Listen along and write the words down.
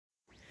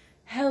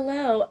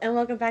Hello, and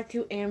welcome back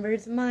to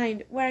Amber's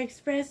Mind, where I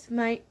express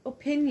my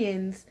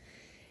opinions.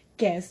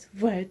 Guess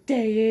what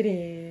day it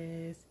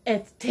is?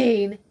 It's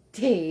Teen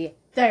Tea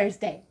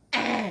Thursday.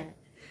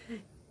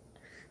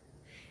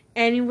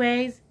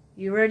 Anyways,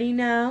 you already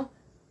know.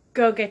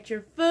 Go get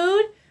your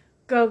food.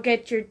 Go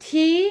get your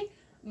tea.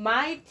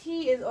 My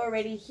tea is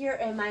already here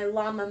in my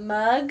llama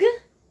mug.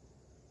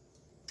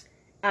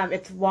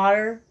 It's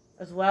water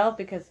as well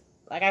because,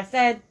 like I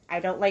said, I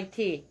don't like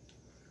tea.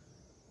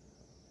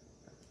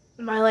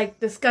 I like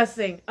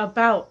discussing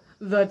about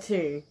the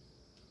tea.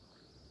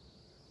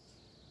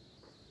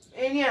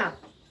 And yeah,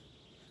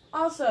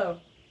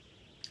 also,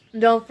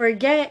 don't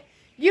forget,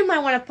 you might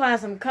want to put on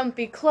some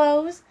comfy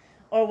clothes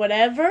or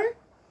whatever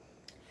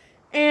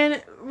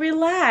and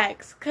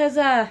relax, because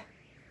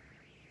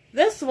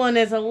this one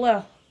is a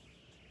little,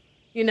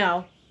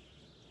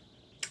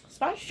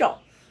 special.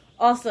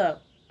 Also,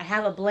 I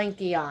have a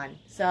blankie on,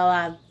 so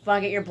if you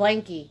want to get your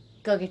blankie,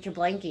 go get your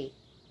blankie.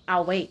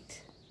 I'll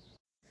wait.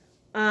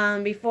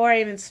 Before I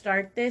even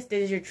start this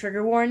is your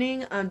trigger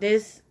warning.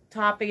 This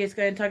topic is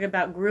going to talk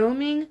about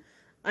grooming,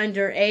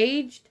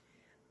 underage,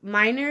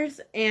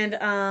 minors,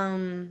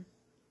 and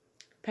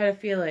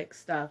pedophilic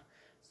stuff.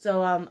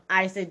 So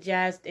I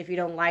suggest if you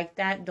don't like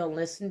that, don't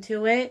listen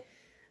to it.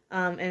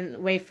 And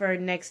wait for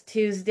next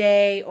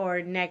Tuesday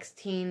or next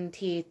Teen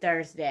Tea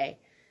Thursday.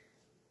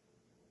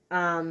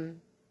 But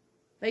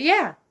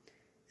yeah.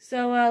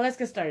 So let's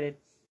get started.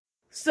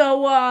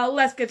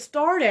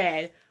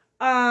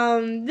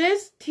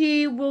 This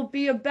tea will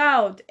be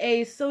about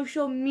a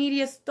social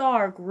media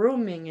star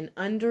grooming an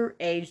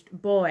underage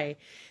boy.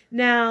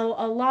 Now,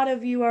 a lot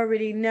of you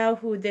already know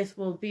who this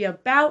will be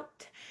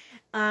about,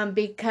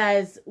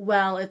 because,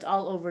 well, it's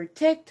all over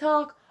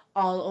TikTok,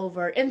 all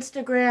over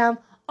Instagram,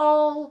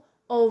 all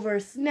over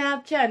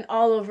Snapchat, and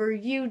all over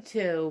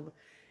YouTube.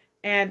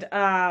 And,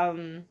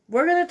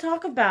 we're gonna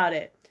talk about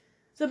it.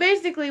 So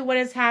basically what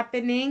is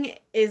happening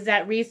is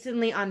that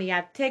recently on the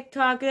app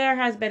TikTok, there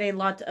has been a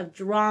lot of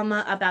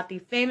drama about the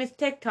famous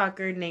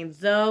TikToker named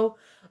Zoe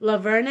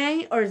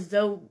Laverne, or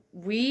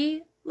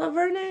Zoe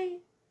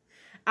Laverne?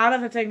 I don't know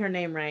if I'm saying her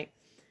name right.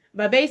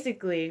 But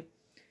basically,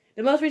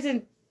 the most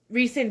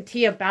recent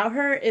tea about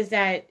her is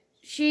that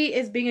she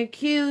is being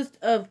accused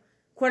of,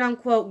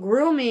 quote-unquote,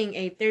 grooming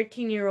a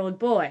 13-year-old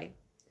boy.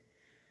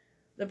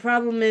 The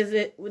problem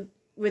is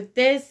with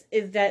this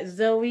is that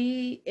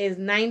Zoe is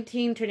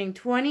 19 turning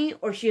 20,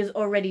 or she is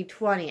already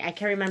 20. I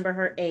can't remember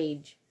her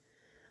age.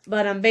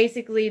 But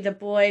basically the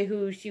boy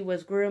who she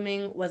was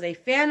grooming was a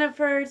fan of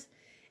hers,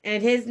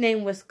 and his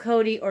name was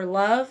Cody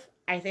Orlove.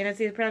 I think that's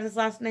how you pronounce his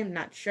last name,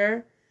 not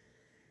sure.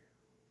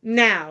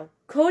 Now,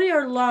 Cody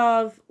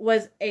Orlove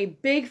was a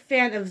big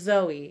fan of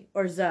Zoe,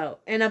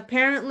 and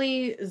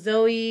apparently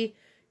Zoe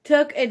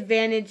took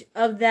advantage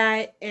of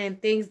that,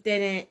 and things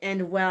didn't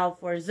end well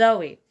for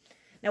Zoe.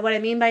 Now, what I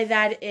mean by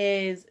that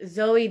is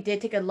Zoe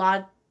did take a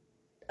lot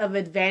of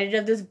advantage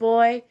of this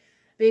boy,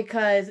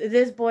 because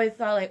this boy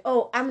thought, like,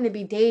 oh, I'm going to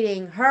be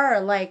dating her,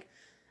 like,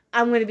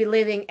 I'm going to be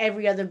living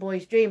every other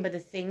boy's dream. But the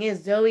thing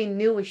is, Zoe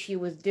knew what she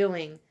was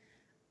doing.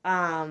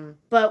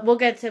 But we'll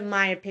get to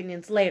my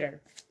opinions later.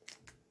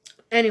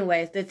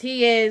 Anyways, the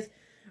tea is,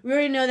 we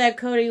already know that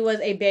Cody was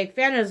a big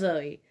fan of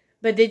Zoe.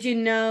 But did you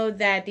know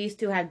that these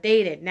two have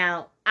dated?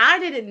 Now, I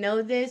didn't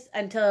know this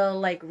until,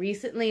 like,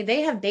 recently.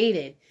 They have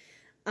dated.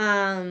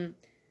 I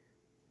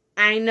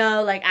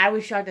know, like, I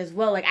was shocked as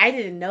well. Like, I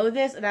didn't know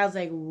this, and I was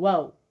like,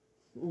 whoa,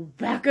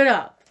 back it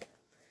up.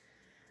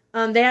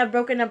 They have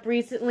broken up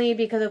recently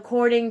because,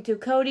 according to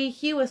Cody,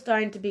 he was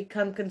starting to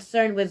become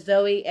concerned with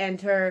Zoe and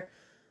her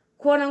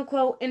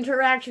quote-unquote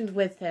interactions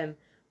with him.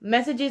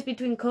 Messages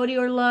between Cody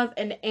Orlove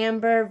and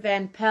Amber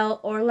Van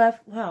Pelt Orlove.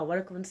 Wow, what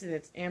a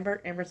coincidence.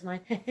 Amber's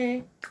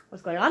mine.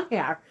 What's going on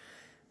here?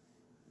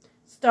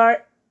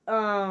 Cody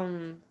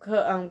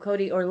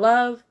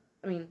Orlove,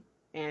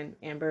 and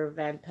Amber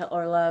Van Pelt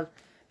Orlove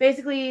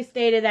basically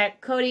stated that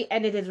Cody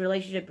ended his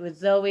relationship with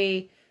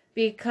Zoe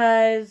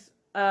because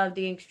of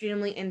the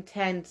extremely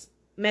intense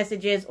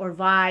messages or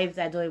vibes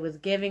that Zoe was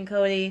giving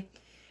Cody,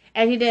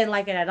 and he didn't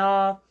like it at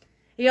all.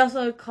 He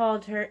also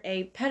called her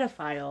a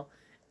pedophile,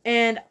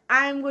 and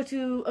I'm going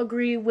to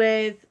agree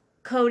with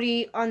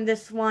Cody on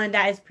this one.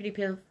 That is pretty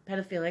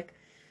pedophilic.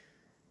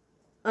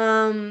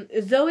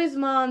 Zoe's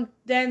mom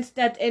then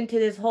stepped into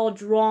this whole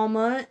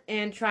drama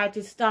and tried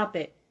to stop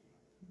it.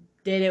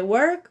 Did it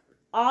work?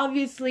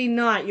 Obviously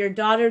not. Your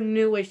daughter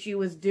knew what she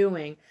was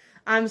doing.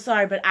 I'm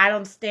sorry, but I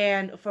don't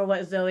stand for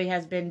what Zoe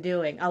has been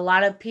doing. A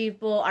lot of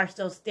people are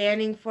still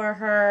standing for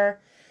her,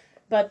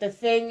 but the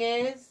thing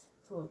is,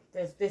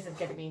 this is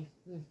getting me.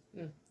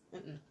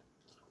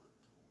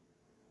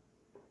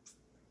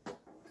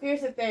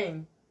 Here's the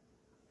thing.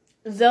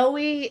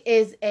 Zoe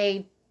is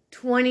a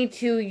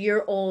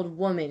 22-year-old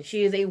woman.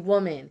 She is a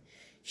woman.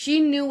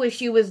 She knew what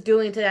she was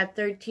doing to that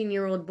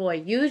 13-year-old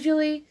boy.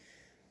 Usually,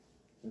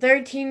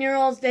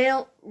 13-year-olds, they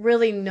don't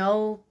really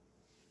know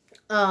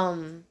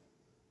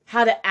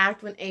how to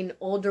act when an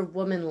older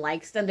woman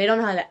likes them. They don't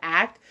know how to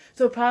act.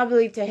 So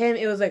probably to him,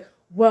 it was like,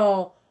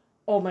 well,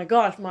 oh my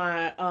gosh,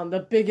 my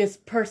the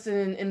biggest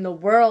person in the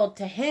world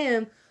to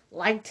him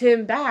liked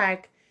him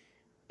back,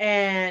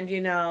 and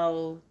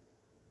also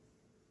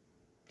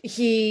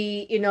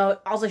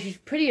she's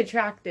pretty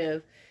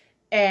attractive.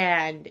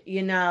 And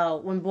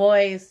when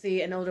boys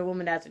see an older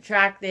woman that's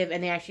attractive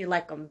and they actually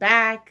like them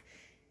back,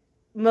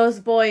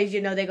 most boys,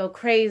 they go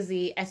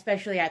crazy,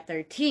 especially at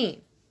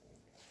 13.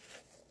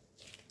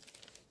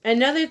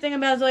 Another thing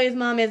about Zoe's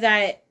mom is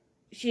that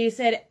she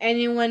said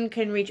anyone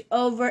can reach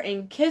over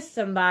and kiss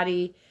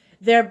somebody,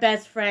 they're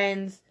best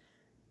friends,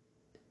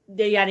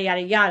 yada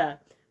yada yada.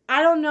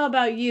 I don't know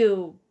about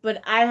you,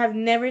 but I have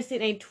never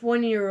seen a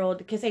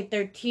 20-year-old kiss a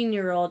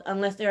 13-year-old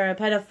unless they're a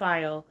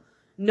pedophile.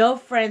 No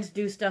friends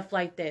do stuff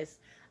like this.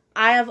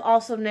 I have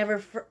also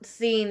never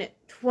seen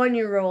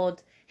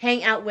 20-year-olds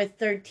hang out with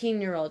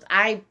 13-year-olds.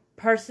 I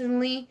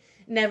personally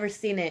never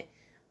seen it.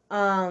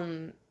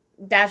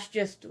 That's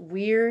just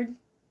weird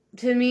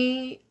to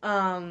me.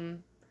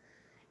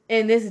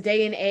 In this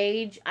day and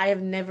age, I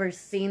have never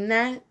seen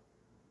that.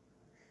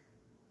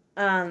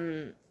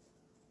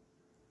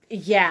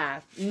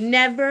 Yeah,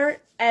 never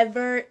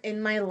ever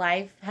in my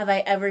life have I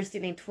ever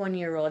seen a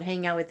 20-year-old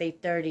hang out with a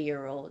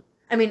 30-year-old.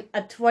 I mean,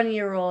 a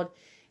 20-year-old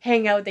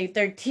hang out with a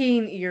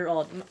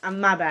 13-year-old.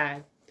 My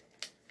bad.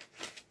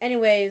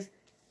 Anyways,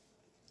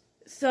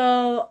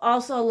 so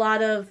also a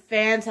lot of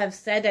fans have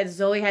said that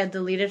Zoe had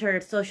deleted her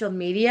social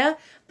media.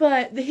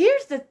 But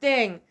here's the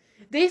thing.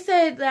 They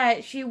said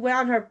that she went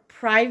on her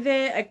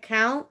private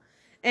account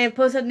and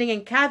posted something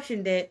and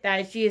captioned it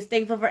that she is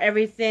thankful for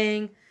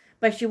everything,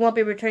 but she won't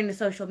be returning to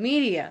social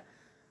media.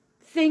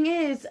 Thing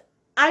is,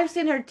 I've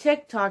seen her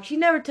TikTok. She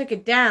never took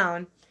it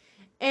down.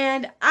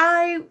 And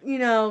I,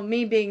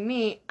 me being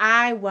me,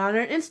 I went on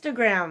her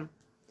Instagram.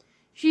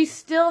 She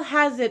still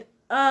has it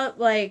up.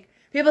 Like,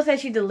 people say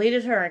she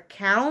deleted her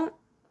account.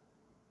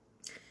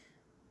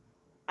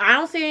 I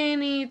don't see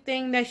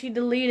anything that she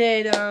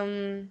deleted.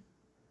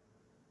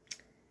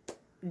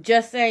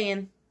 Just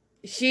saying.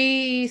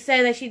 She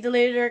said that she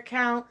deleted her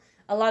account.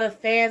 A lot of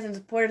fans and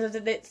supporters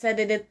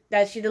said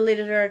that she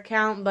deleted her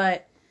account.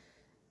 But,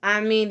 I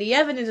mean, the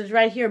evidence is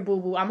right here,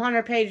 boo-boo. I'm on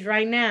her page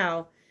right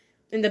now.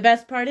 And the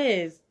best part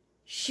is,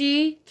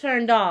 she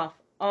turned off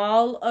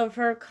all of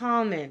her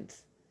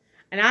comments.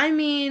 And I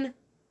mean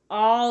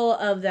all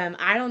of them.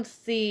 I don't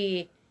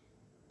see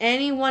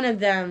any one of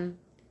them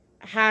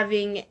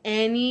having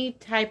any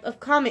type of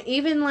comment.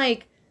 Even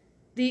like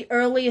the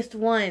earliest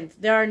ones,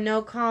 there are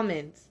no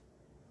comments.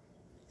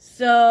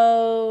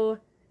 So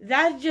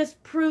that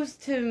just proves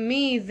to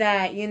me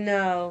that,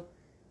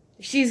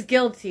 she's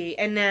guilty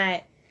and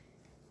that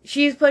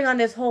she's putting on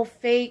this whole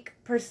fake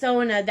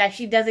persona that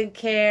she doesn't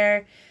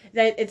care,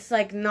 that it's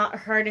like not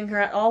hurting her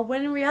at all,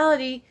 when in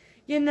reality,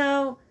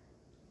 it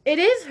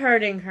is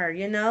hurting her,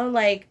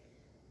 like,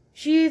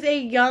 she's a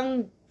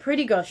young,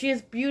 pretty girl. She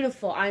is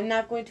beautiful. I'm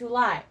not going to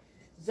lie.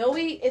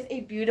 Zoe is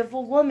a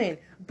beautiful woman,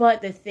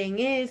 but the thing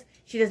is,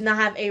 she does not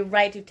have a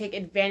right to take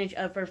advantage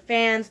of her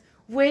fans,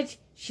 which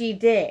she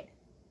did.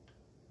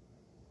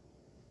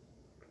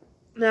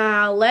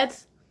 Now,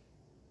 let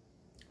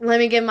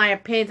me give my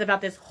opinions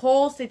about this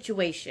whole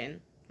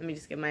situation. Let me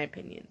just give my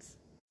opinions.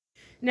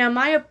 Now,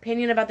 my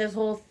opinion about this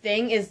whole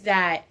thing is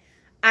that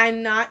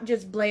I'm not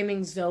just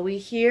blaming Zoe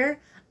here.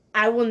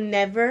 I will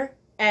never,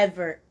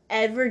 ever,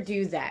 ever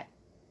do that.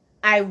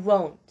 I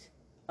won't.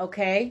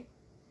 Okay?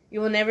 You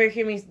will never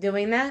hear me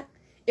doing that.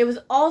 It was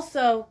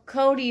also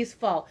Cody's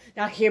fault.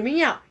 Now, hear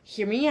me out.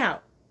 Hear me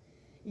out.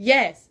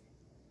 Yes,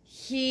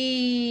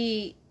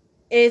 he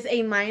is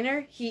a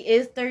minor. He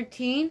is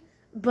 13,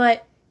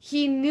 but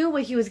he knew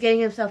what he was getting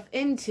himself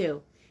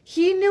into.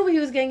 He knew what he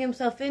was getting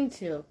himself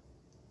into.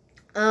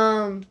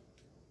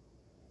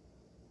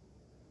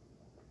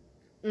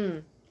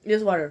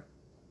 This water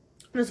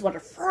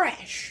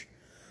fresh.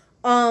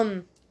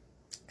 Kind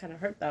of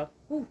hurt though.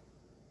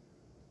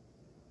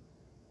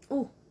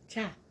 Ooh,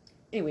 cha.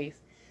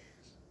 Anyways,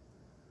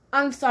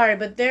 I'm sorry,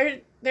 but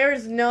there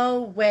is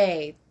no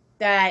way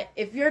that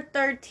if you're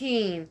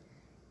 13,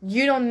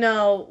 you don't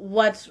know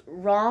what's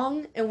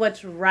wrong and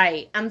what's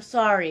right. I'm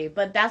sorry,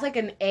 but that's like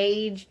an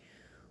age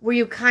where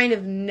you kind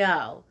of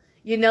know.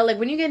 Like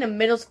when you get into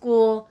middle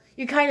school,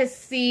 you kind of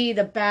see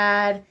the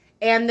bad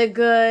and the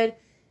good.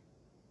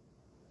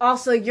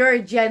 Also, you're a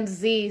Gen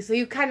Z, so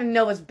you kind of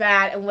know what's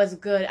bad and what's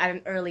good at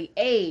an early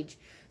age.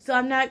 So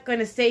I'm not going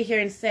to sit here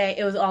and say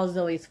it was all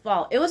Zoe's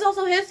fault. It was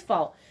also his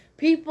fault.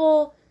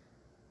 People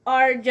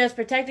are just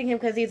protecting him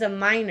because he's a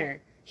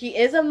minor. He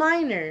is a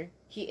minor.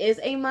 He is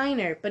a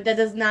minor, but that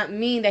does not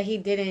mean that he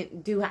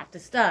didn't do half the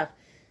stuff.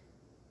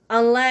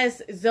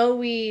 Unless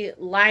Zoe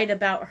lied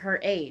about her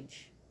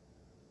age.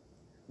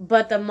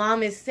 But the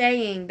mom is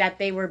saying that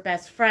they were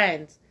best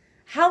friends.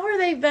 How were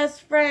they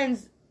best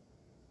friends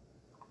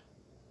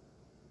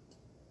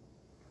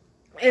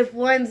if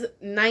one's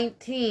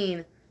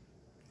 19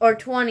 or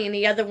 20 and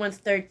the other one's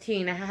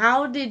 13?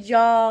 How did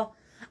y'all,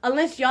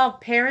 unless y'all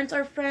parents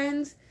are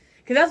friends,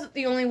 because that's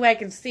the only way I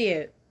can see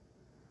it.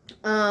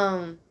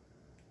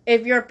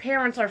 If your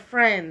parents are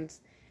friends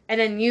and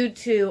then you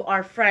two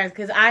are friends,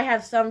 because I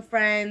have some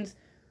friends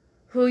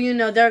who, you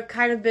know, they're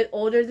kind of a bit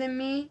older than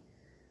me.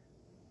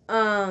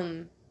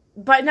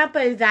 But not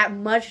by that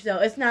much, though.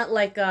 It's not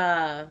like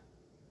a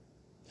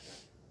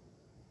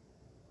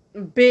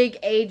big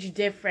age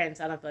difference.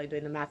 I don't feel like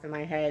doing the math in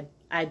my head.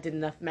 I did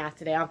enough math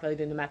today. I don't feel like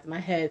doing the math in my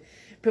head.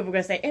 People are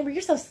going to say, Amber,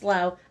 you're so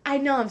slow. I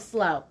know I'm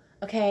slow.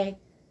 Okay?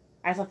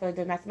 I just don't feel like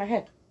doing math in my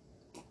head.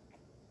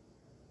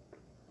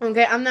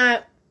 Okay, I'm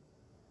not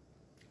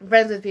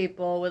friends with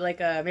people with like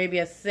maybe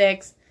a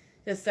 6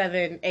 to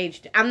 7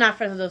 age. I'm not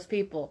friends with those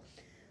people.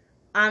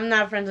 I'm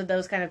not friends with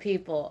those kind of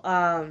people.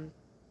 No,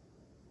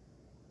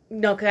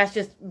 because that's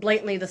just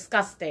blatantly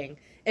disgusting,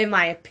 in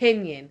my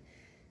opinion.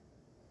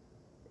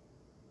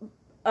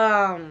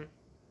 But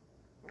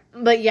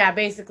yeah,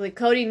 basically,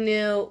 Cody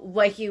knew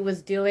what he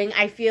was doing,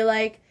 I feel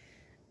like.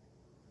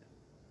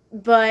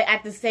 But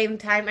at the same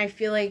time, I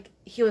feel like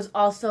he was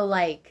also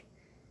like,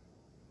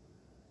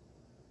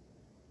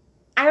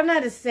 I don't know how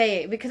to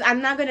say it, because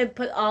I'm not going to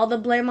put all the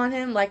blame on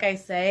him, like I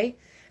say,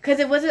 because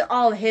it wasn't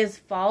all his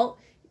fault.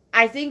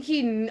 I think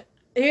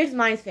here's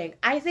my thing.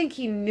 I think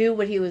he knew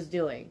what he was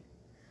doing.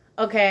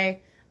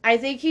 Okay? I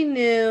think he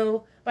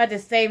knew, but at the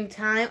same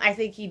time, I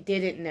think he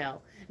didn't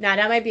know. Now,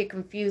 that might be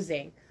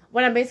confusing.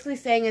 What I'm basically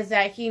saying is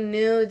that he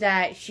knew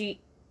that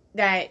she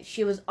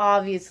was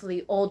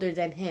obviously older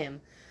than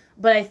him.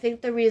 But I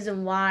think the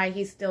reason why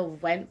he still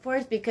went for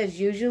it is because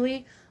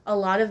usually a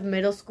lot of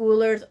middle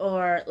schoolers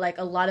or like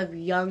a lot of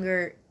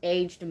younger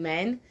aged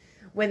men,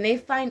 when they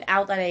find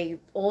out that a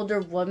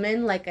older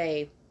woman, like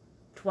a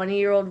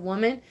 20-year-old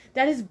woman,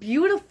 that is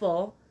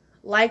beautiful,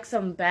 likes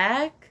them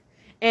back,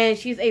 and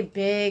she's a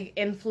big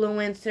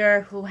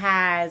influencer who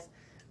has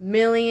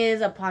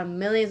millions upon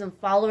millions of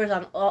followers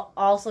on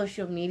all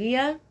social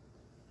media.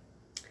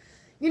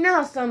 You know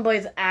how some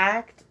boys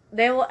act?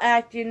 They will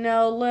act, you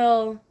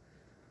know,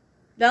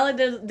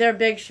 they're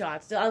big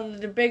shots.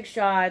 They're big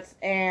shots,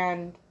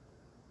 and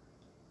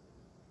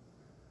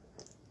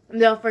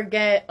they'll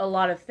forget a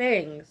lot of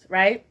things,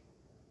 right?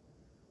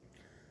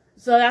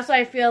 So that's why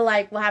I feel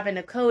like what happened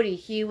to Cody.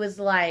 He was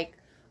like,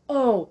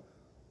 oh,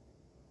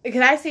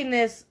 because I seen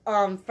this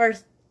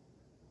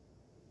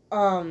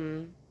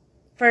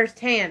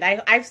firsthand.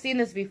 I've seen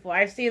this before.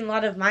 I've seen a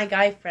lot of my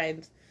guy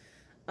friends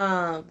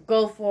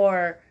go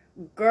for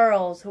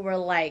girls who were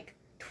like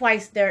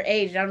twice their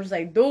age. And I'm just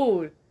like,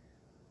 dude,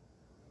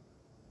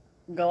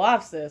 go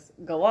off, sis.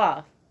 Go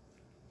off.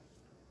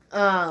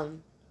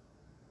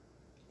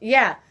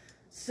 Yeah.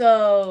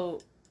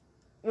 So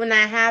when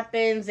that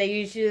happens, they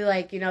usually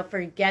like, you know,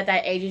 forget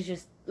that age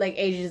is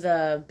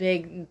a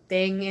big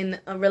thing in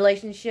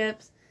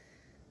relationships.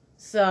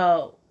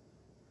 So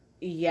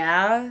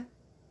yeah.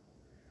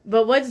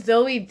 But what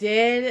Zoe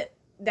did,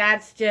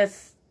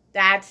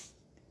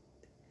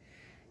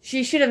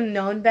 she should have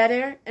known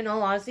better. In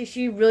all honesty,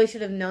 she really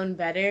should have known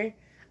better.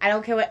 I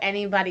don't care what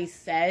anybody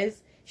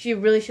says. She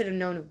really should have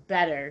known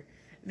better.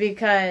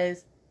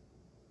 Because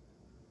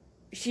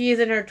she is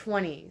in her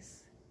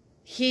 20s.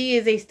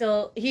 He's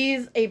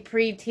a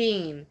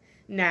preteen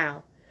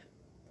now.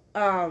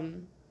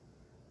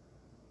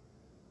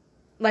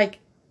 Like,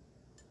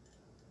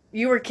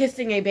 you were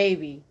kissing a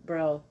baby,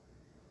 bro.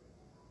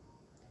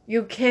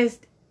 You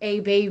kissed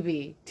a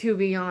baby, to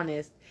be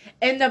honest.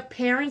 And the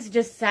parents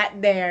just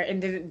sat there and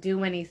didn't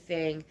do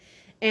anything.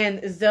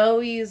 And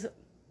Zoe's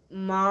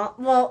mom,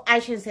 well, I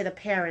shouldn't say the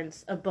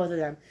parents of both of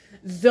them.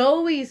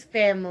 Zoe's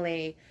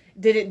family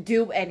didn't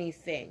do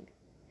anything.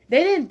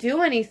 They didn't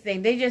do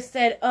anything. They just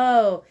said,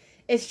 oh,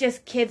 it's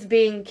just kids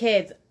being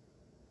kids.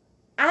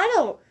 I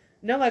don't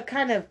know what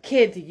kind of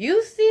kids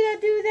you see that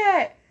do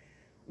that.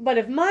 But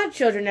if my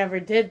children ever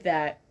did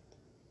that,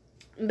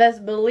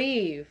 best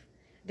believe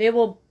they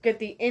will get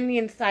the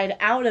Indian side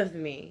out of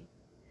me.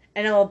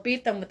 And I will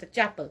beat them with the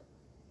chapel.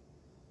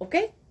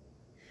 Okay?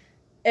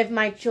 If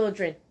my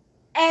children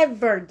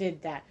ever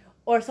did that,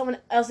 or someone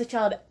else's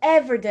child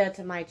ever did it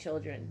to my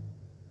children,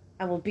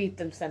 I will beat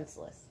them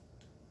senseless.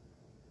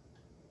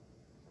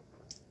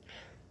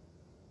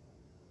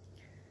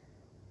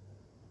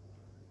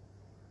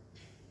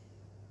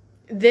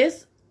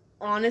 This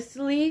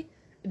honestly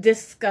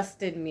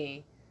disgusted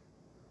me.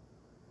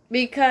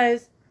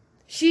 Because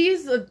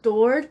she's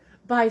adored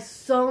by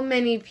so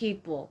many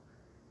people.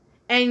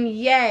 And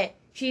yet,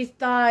 she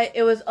thought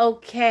it was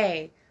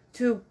okay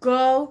to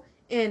go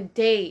and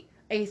date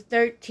a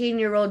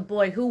 13-year-old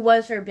boy who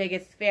was her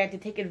biggest fan to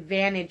take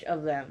advantage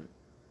of them.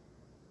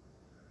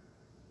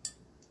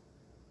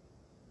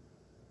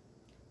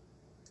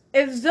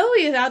 If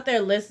Zoe is out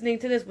there listening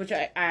to this, which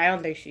I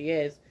don't think she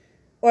is,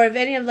 or if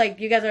any of like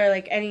you guys are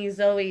like any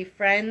Zoe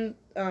fans,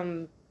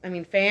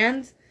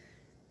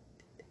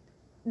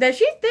 does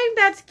she think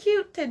that's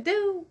cute to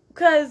do?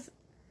 Cause,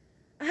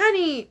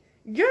 honey,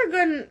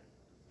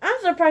 I'm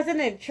surprised they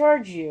didn't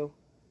charge you.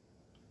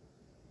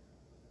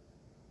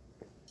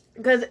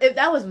 Because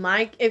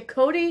if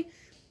Cody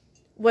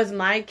was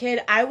my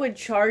kid, I would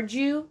charge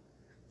you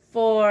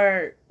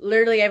for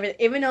literally everything.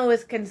 Even though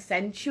it's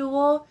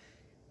consensual,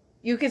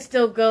 you could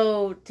still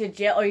go to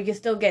jail or you could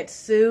still get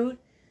sued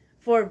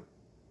for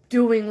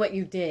doing what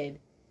you did.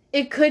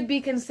 it could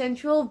be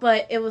consensual,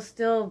 but it will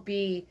still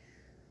be,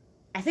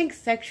 I think,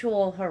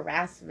 sexual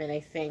harassment. I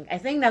think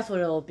that's what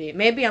it will be.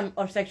 Maybe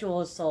or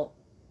sexual assault,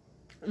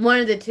 one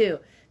of the two,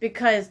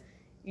 because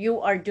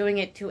you are doing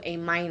it to a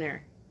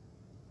minor.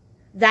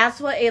 That's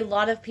what a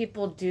lot of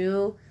people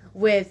do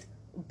with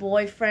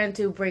boyfriends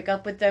who break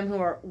up with them who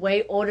are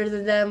way older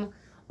than them,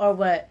 or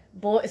what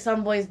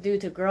some boys do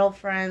to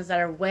girlfriends that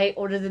are way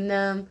older than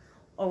them,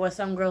 or what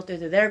some girls do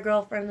to their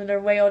girlfriends that are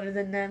way older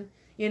than them.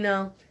 You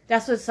know,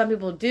 that's what some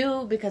people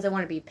do because they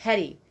want to be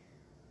petty.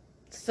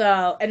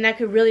 So, and that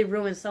could really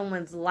ruin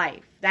someone's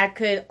life. That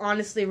could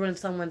honestly ruin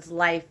someone's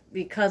life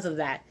because of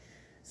that.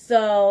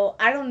 So,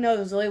 I don't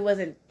know if Zoe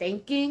wasn't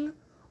thinking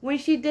when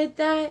she did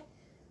that.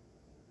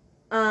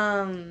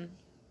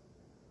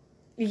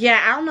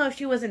 Yeah, I don't know if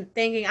she wasn't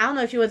thinking. I don't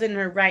know if she was in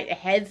her right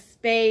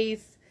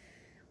headspace.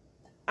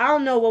 I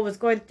don't know what was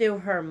going through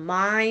her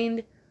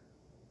mind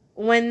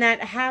when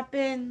that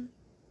happened.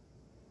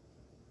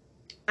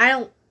 I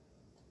don't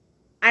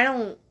I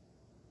don't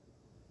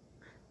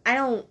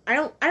I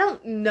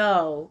don't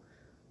know,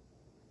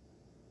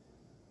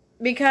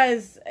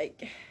 because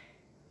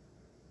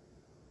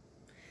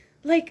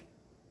like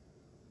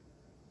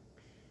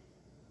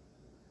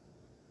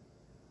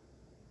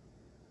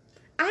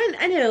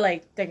I need to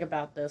like think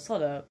about this.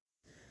 Hold up.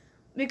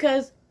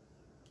 Because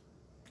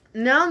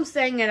now I'm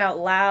saying it out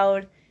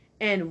loud,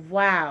 and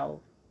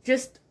wow.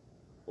 Just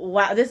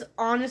wow, this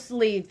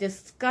honestly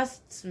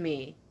disgusts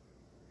me.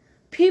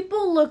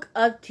 People look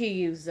up to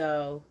you,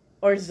 Zoe,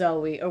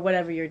 or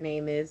whatever your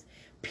name is.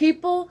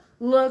 People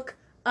look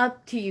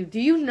up to you. Do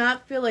you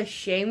not feel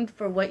ashamed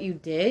for what you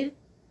did?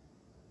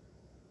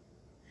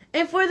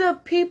 And for the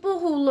people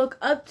who look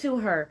up to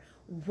her,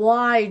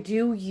 why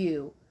do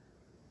you?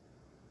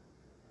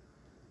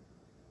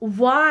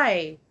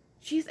 Why?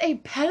 She's a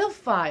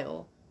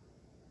pedophile.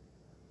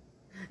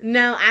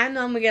 Now, I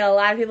know I'm gonna get a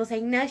lot of people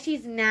saying, no,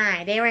 she's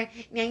not. They were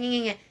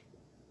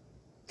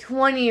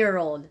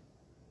 20-year-old,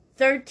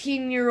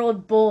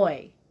 13-year-old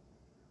boy.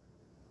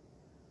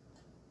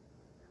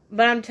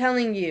 But I'm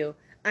telling you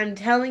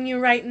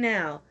right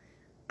now,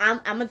 I'm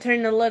gonna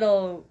turn a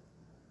little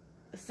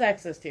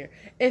sexist here.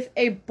 If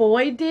a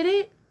boy did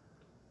it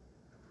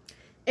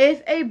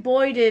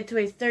to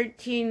a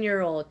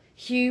 13-year-old,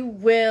 he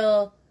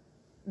will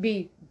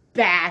be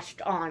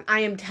bashed on.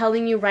 I am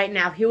telling you right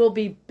now, he will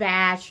be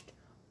bashed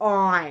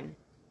on.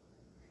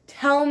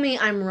 Tell me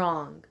I'm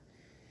wrong.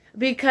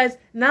 Because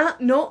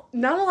not a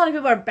lot of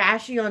people are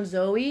bashing on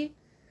Zoe.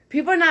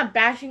 People are not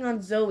bashing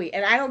on Zoe,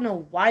 and I don't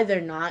know why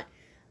they're not.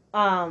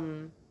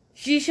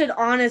 She should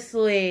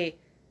honestly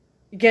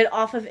get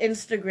off of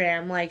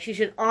Instagram. Like, she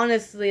should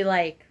honestly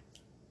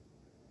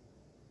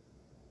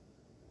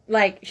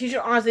she should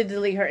honestly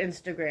delete her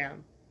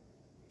Instagram.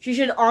 She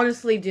should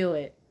honestly do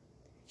it.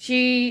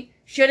 She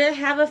shouldn't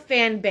have a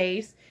fan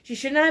base. She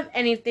shouldn't have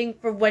anything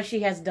for what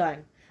she has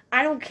done.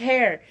 I don't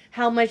care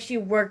how much she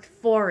worked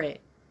for it.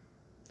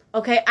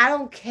 Okay? I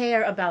don't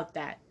care about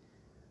that.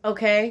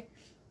 Okay?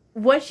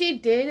 What she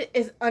did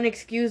is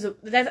unexcusable.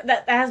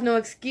 That has no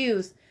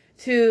excuse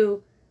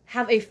to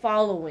have a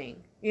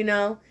following, you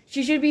know?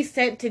 She should be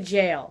sent to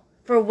jail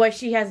for what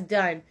she has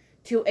done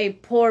to a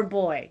poor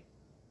boy.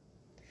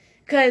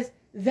 Because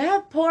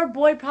that poor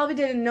boy probably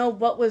didn't know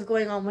what was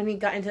going on when he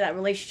got into that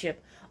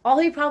relationship. All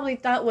he probably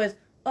thought was,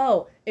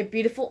 oh, a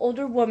beautiful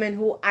older woman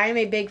who I am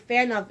a big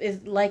fan of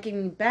is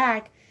liking me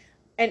back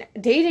and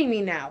dating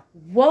me now.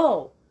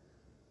 Whoa.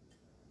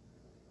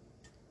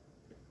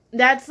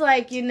 That's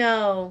like, you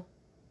know,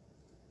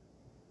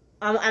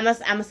 I'm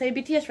gonna say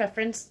BTS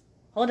reference.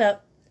 Hold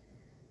up.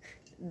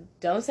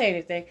 Don't say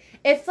anything.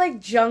 It's like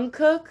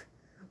Jungkook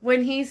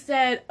when he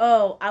said,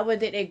 oh, I would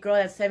date a girl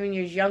that's 7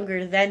 years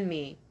younger than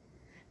me.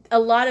 A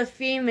lot of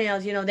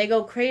females, you know, they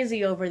go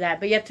crazy over that.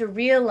 But you have to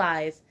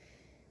realize,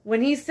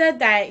 when he said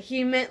that,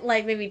 he meant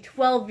like maybe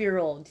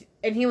 12-year-old.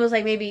 And he was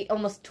like maybe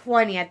almost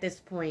 20 at this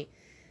point.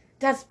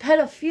 That's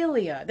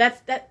pedophilia.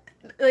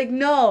 Like,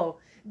 no.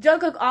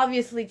 Jungkook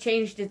obviously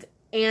changed his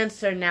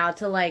answer now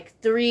to like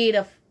 3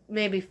 to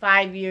maybe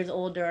 5 years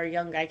older or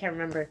younger. I can't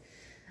remember.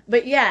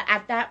 But yeah,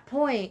 at that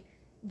point,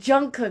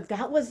 Jungkook,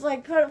 that was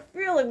like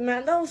pedophilic,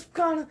 man. That was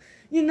kind of,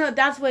 you know,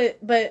 that's what,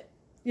 but,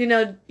 you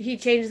know, he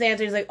changed his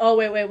answer. He's like, oh,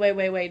 wait.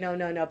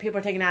 No. People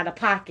are taking it out of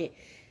pocket.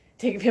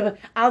 I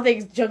don't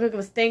think Jungkook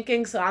was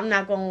thinking, so I'm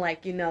not going to,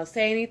 like, you know,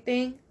 say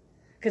anything.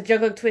 Because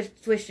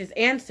Jungkook switched his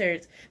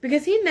answers.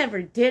 Because he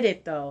never did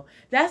it, though.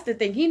 That's the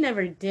thing. He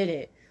never did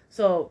it.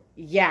 So,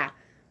 yeah.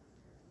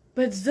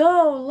 But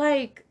Zoe,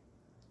 like,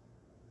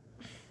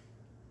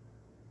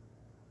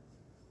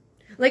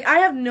 I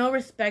have no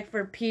respect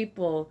for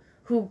people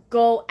who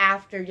go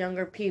after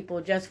younger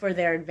people just for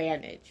their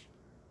advantage.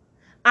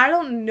 I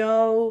don't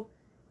know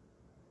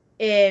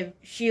if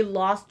she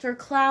lost her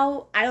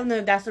clout. I don't know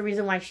if that's the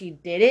reason why she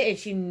did it, and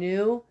she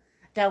knew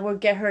that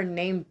would get her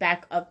name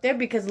back up there.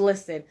 Because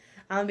listen,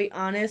 I'm gonna be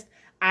honest,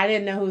 I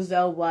didn't know who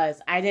Zoe was.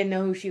 I didn't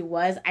know who she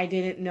was. I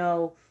didn't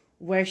know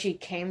where she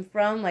came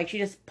from. Like, she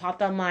just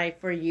popped on my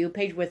For You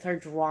page with her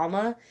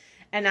drama,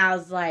 and I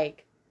was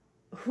like,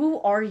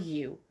 who are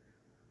you?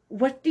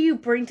 What do you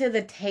bring to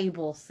the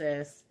table,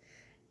 sis?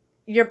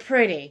 You're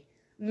pretty.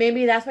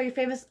 Maybe that's why you're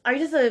famous. Are you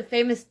just a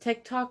famous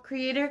TikTok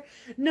creator?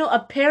 No,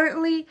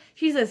 apparently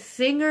she's a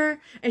singer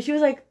and she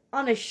was like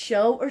on a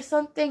show or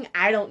something.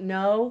 I don't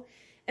know.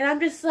 And I'm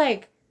just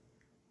like,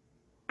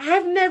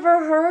 I've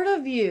never heard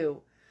of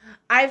you.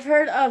 I've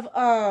heard of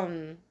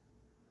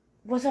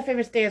what's that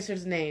famous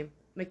dancer's name?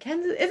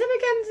 Mackenzie? Is it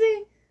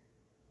Mackenzie?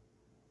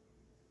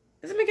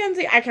 Is it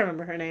Mackenzie? I can't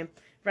remember her name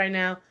right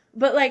now.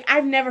 But like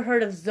I've never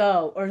heard of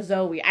Zoe or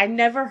Zoe. I've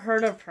never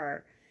heard of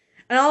her.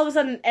 And all of a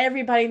sudden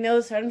everybody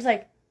knows her. And I'm just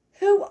like,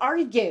 who are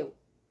you?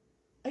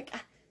 Like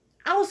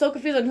I was so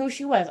confused on who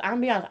she was. I'm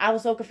gonna be honest. I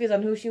was so confused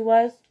on who she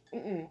was.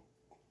 Mm-mm.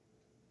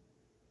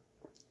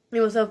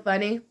 It was so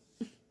funny.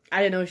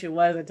 I didn't know who she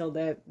was until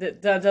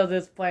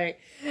this point.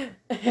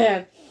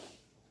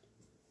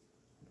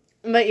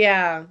 But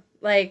yeah,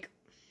 like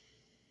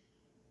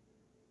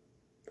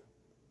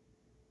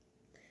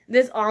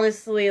this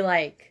honestly,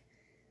 like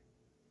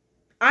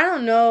I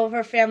don't know if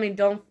her family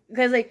don't,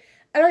 because like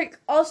I like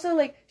also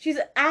like she's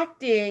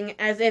acting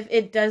as if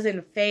it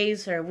doesn't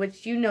phase her,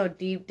 which you know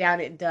deep down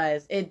it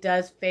does. It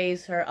does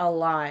phase her a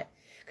lot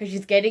because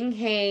she's getting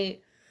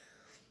hate.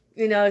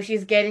 You know,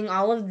 she's getting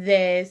all of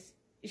this.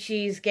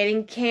 She's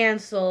getting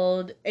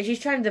canceled, and she's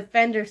trying to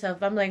defend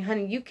herself. I'm like,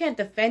 honey, you can't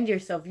defend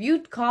yourself. You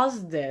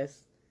caused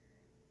this.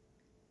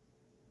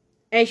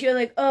 And she was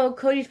like, oh,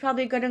 Cody's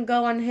probably gonna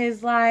go on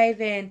his live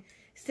and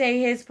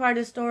say his part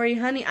of the story.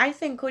 Honey, I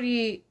think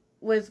Cody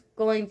was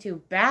going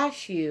to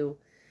bash you.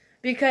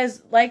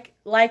 Because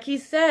like he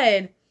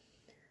said,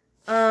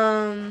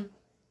 where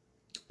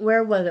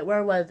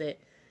was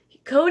it?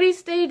 Cody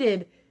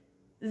stated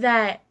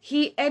that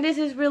he ended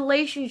his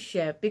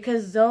relationship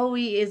because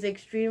Zoe is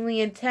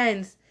extremely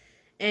intense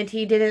and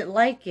he didn't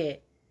like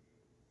it.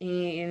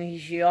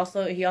 He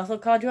also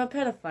called you a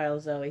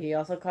pedophile, Zoe. He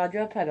also called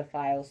you a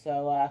pedophile,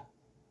 so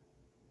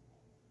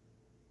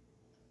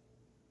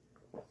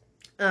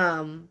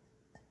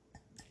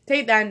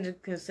take that into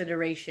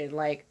consideration.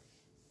 Like,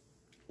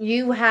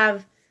 you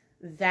have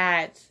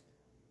that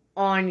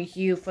on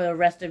you for the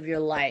rest of your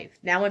life.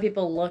 Now when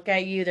people look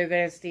at you, they're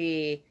going to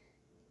see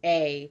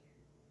a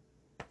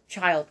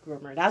child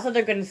groomer. That's what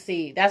they're going to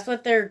see. That's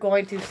what they're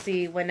going to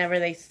see whenever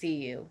they see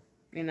you,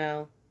 you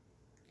know.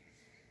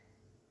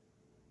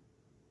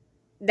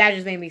 That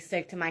just made me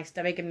sick to my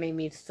stomach and made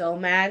me so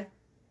mad.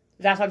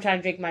 That's why I'm trying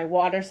to drink my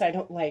water so I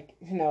don't, like,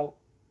 you know,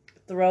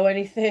 throw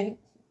anything.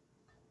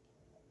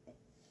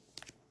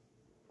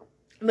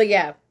 But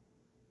yeah.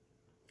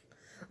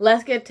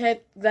 Let's get to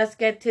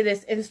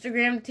this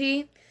Instagram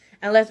tea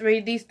and let's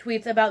read these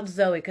tweets about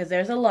Zoe because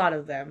there's a lot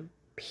of them.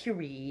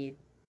 Period.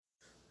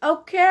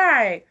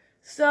 Okay.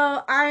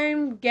 So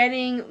I'm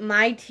getting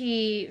my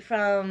tea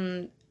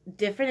from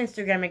different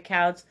Instagram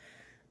accounts.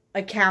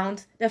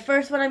 The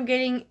first one I'm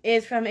getting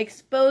is from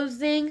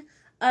Exposing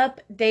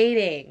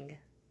Updating.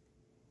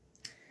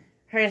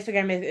 Her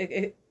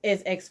Instagram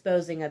is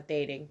Exposing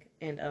Updating,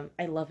 and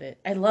I love it.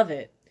 I love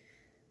it.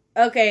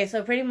 Okay,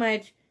 so pretty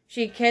much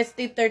she kissed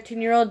the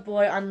 13-year-old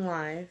boy on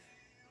live.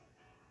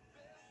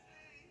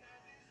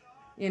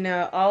 You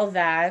know, all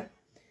that.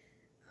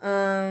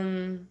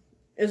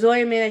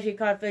 Zoe made that she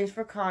caught feelings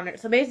for Connor.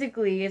 So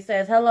basically, it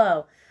says,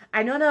 hello.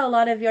 I know that a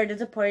lot of you are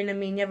disappointed in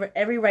me and you have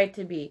every right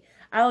to be.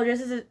 I will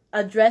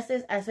address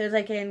this as soon as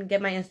I can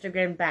get my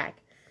Instagram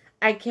back.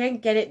 I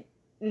can't get it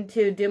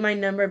to do my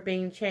number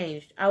being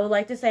changed. I would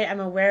like to say I'm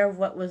aware of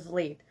what was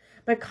leaked.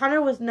 But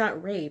Connor was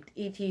not raped,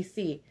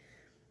 etc.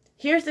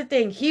 Here's the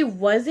thing. He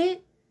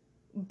wasn't,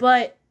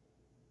 but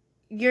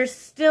you're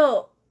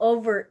still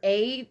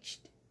overaged.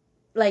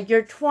 Like,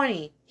 you're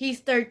 20. He's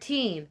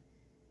 13.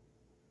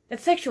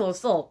 That's sexual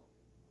assault.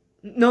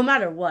 No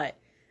matter what.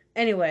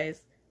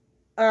 Anyways,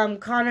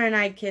 Connor and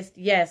I kissed,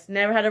 yes.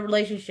 Never had a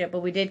relationship,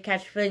 but we did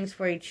catch feelings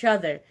for each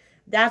other.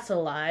 That's a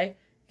lie.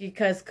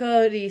 Because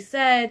Cody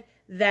said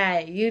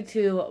that you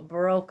two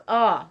broke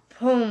off.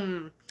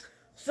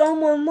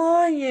 Someone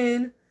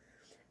lying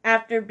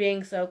after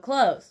being so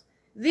close.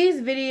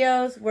 These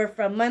videos were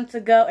from months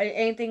ago and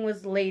anything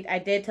was late. I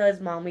did tell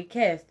his mom we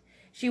kissed.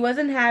 She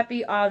wasn't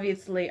happy,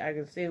 obviously. I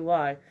can see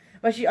why.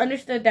 But she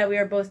understood that we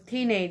are both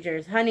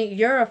teenagers. Honey,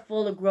 you're a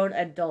full-grown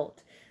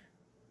adult.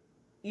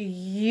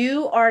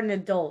 You are an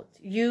adult.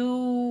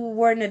 You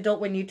were an adult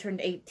when you turned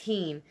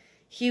 18.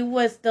 He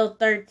was still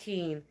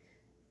 13.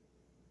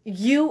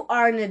 You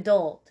are an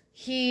adult.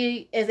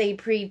 He is a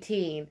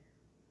preteen.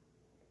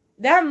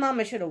 That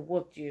mama should have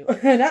whooped you.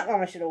 That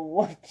mama should have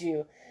whooped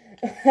you.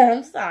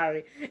 I'm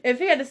sorry. If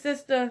he had a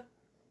sister,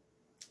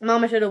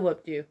 mama should have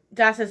whooped you.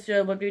 That sister should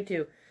have whooped you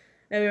too.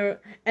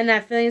 And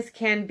that feelings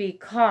can be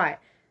caught.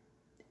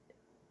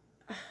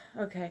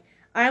 Okay.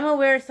 I'm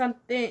aware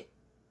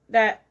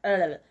that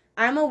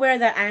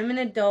I'm an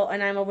adult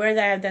and I'm aware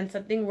that I have done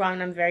something wrong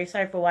and I'm very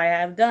sorry for what I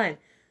have done.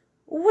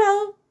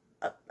 Well,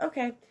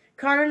 okay.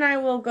 Connor and I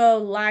will go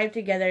live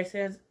together as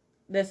soon as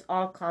this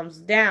all calms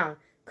down.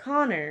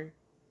 Connor.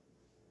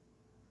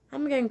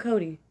 I'm getting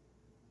Cody.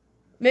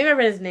 Maybe I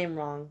read his name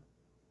wrong.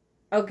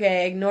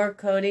 Okay, ignore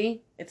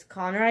Cody. It's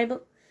Connor,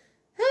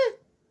 Huh?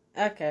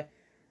 Okay.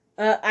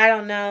 I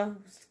don't know.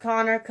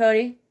 Connor,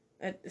 Cody.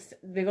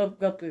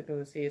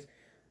 Go see.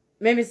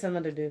 Maybe some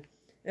other dude.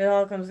 It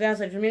all comes down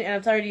to me, and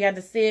I'm sorry you had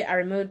to see it. I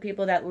removed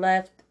people that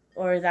left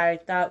or that I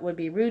thought would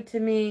be rude to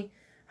me.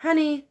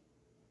 Honey,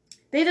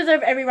 they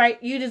deserve every right.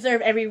 You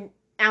deserve every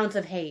ounce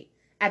of hate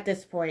at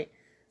this point.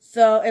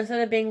 So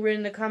instead of being rude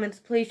in the comments,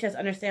 please just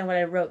understand what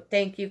I wrote.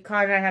 Thank you.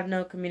 Connor, I have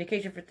no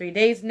communication for 3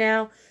 days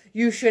now.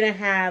 You shouldn't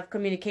have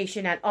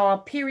communication at all,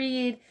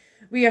 period.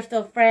 We are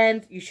still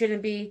friends. You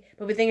shouldn't be.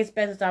 But we think it's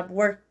best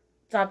to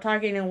stop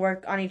talking and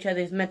work on each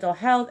other's mental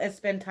health and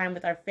spend time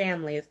with our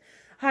families.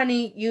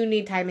 Honey, you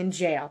need time in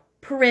jail.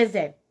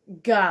 Prison.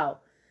 Go.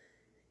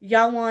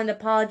 Y'all want an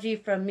apology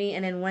from me,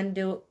 and then when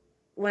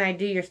I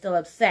do, you're still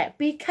upset.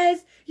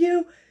 Because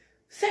you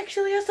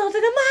sexually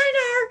assaulted a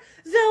minor!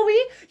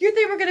 Zoe, you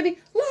think we're gonna be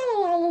la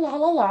la la la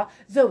la la.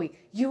 Zoe,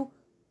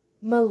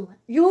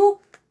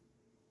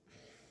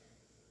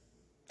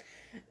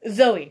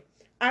 Zoe,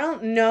 I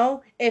don't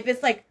know if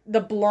it's like the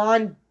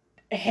blonde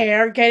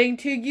hair getting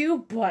to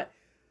you, but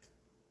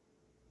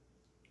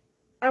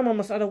I'm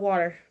almost out of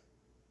water.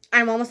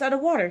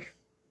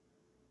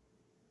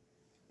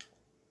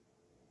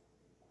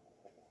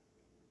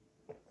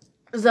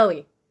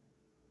 Zoe,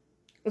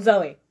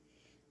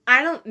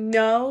 I don't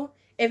know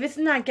if it's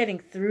not getting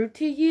through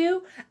to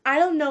you. I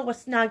don't know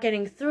what's not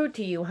getting through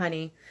to you,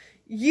 honey.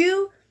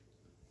 You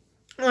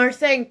are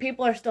saying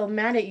people are still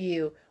mad at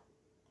you.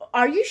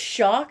 Are you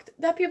shocked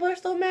that people are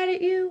still mad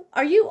at you?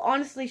 Are you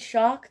honestly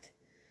shocked?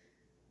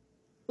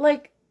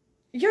 Like,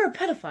 you're a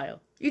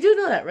pedophile. You do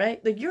know that,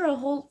 right? Like, you're a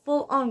whole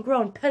full-on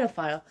grown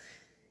pedophile.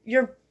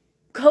 Your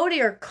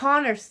Cody or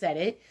Connor said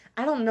it.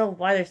 I don't know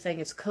why they're saying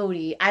it's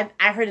Cody. I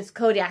heard it's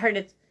Cody. I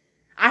heard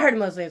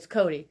mostly it's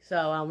Cody.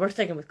 So we're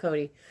sticking with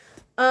Cody.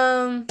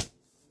 Cody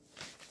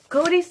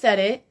said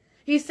it.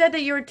 He said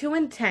that you were too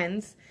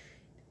intense.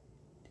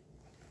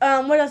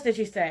 What else did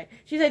she say?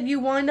 She said you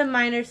wanted the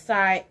minor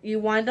side,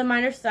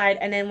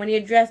 and then when you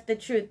address the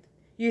truth,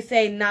 you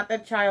say not the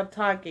child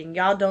talking.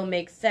 Y'all don't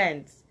make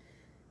sense.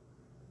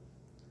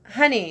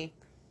 Honey,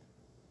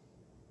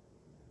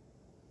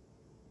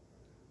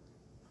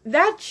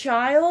 that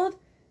child,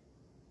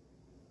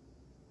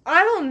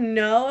 I don't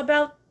know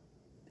about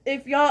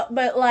if y'all,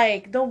 but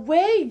like the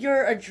way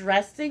you're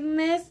addressing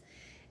this,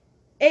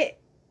 it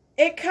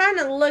kind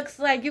of looks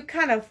like you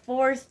kind of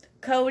forced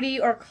Cody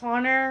or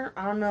Connor.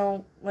 I don't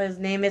know what his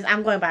name is.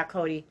 I'm going by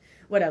Cody.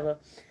 Whatever.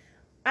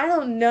 I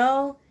don't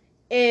know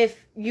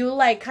if you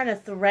like kind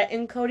of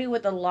threatened Cody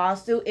with a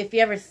lawsuit if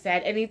he ever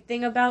said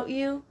anything about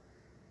you.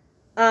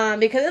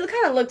 Because it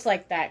kind of looks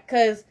like that.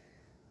 Cause,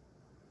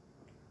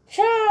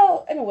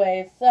 ciao.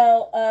 Anyway,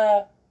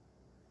 so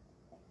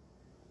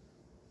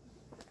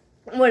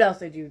what else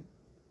did you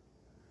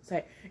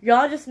say?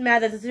 Y'all just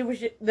mad that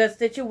the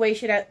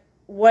situation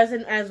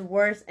wasn't as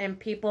worse and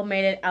people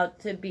made it out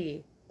to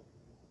be.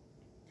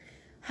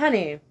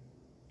 Honey,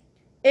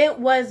 it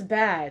was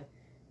bad.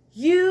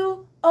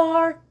 You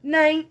are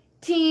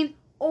 19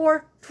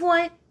 or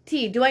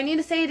 20. Do I need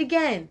to say it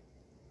again?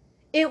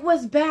 It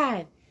was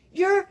bad.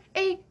 You're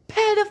a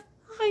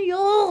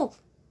pedophile.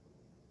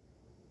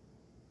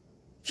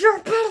 You're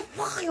a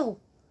pedophile.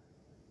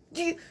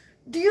 Do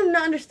you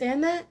not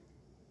understand that?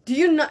 Do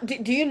you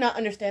not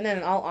understand that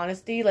in all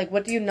honesty? Like,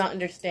 what do you not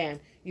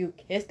understand? You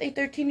kissed a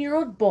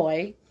 13-year-old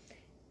boy.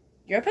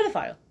 You're a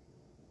pedophile.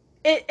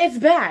 It's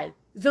bad.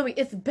 Zoe,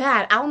 it's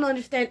bad. I don't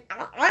understand.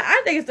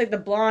 I think it's like the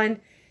blonde.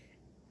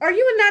 Are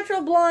you a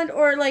natural blonde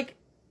or like...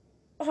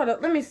 Hold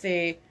up, let me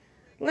see.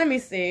 Let me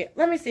see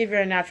if you're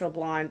a natural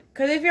blonde.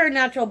 Because if you're a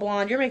natural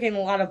blonde, you're making a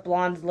lot of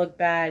blondes look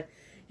bad.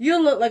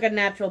 You look like a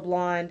natural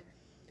blonde.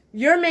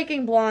 You're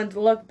making blondes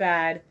look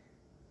bad.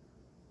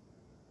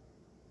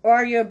 Or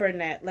are you a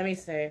brunette? Let me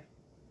see.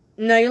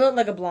 No, you look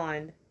like a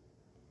blonde.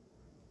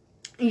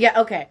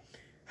 Yeah, okay.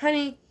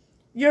 Honey,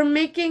 you're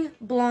making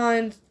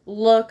blondes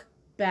look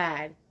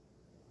bad.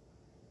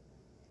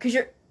 Because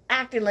you're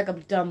acting like a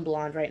dumb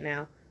blonde right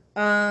now.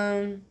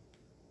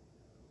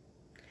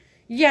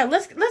 Yeah,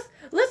 let's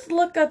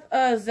look up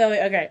Zoe.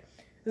 Okay.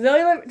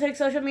 Zoe takes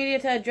social media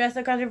to address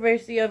the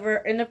controversy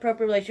over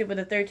inappropriate relationship with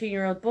a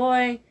 13-year-old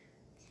boy.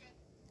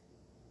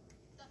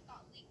 Stuff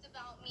got leaked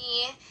about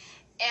me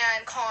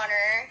and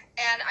Connor,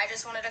 and I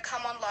just wanted to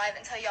come on live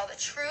and tell y'all the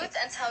truth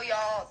and tell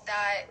y'all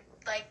that,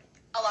 like,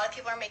 a lot of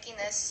people are making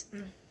this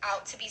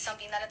out to be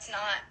something that it's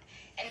not.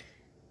 And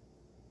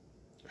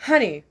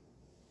honey,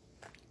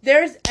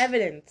 there's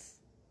evidence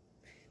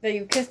that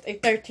you kissed a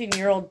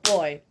 13-year-old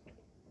boy.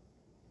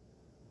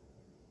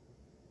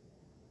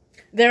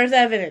 There's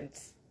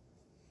evidence.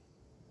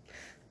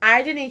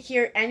 I didn't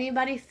hear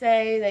anybody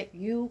say that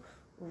you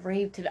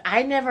raped him.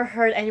 I never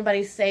heard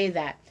anybody say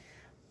that.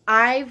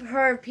 I've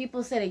heard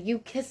people say that you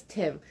kissed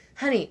him.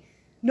 Honey,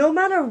 no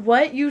matter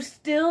what, you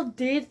still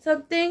did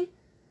something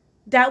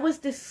that was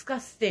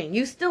disgusting.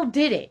 You still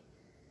did it.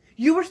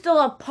 You were still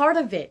a part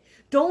of it.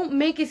 Don't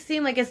make it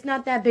seem like it's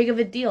not that big of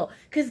a deal.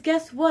 Because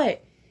guess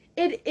what?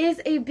 It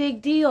is a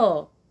big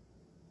deal.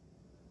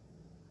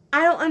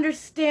 I don't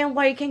understand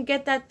why you can't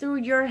get that through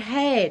your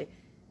head.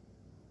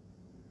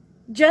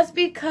 Just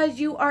because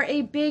you are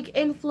a big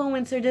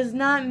influencer does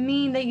not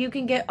mean that you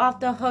can get off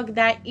the hook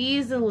that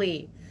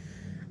easily.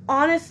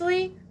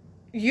 Honestly,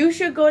 you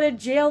should go to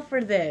jail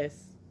for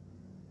this.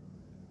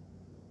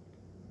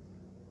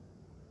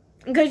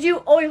 Because you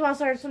always want to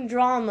start some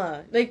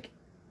drama. Like,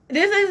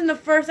 this isn't the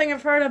first thing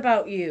I've heard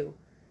about you.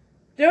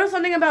 There was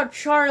something about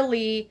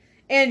Charlie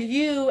and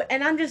you,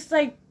 and I'm just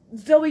like,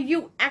 Zoe,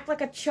 you act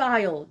like a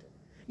child.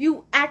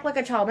 You act like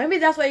a child. Maybe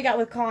that's what you got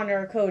with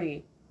Connor or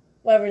Cody.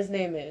 Whatever his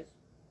name is.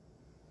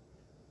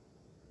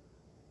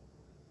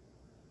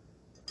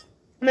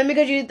 Maybe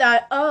because you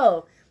thought,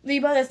 oh, we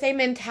both have the same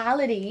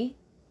mentality.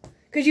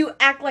 Because you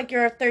act like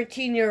you're a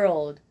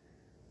 13-year-old.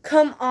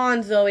 Come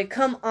on, Zoe.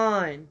 Come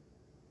on.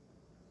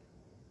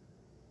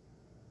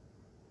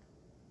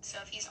 So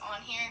if he's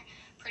on here,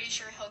 pretty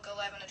sure he'll go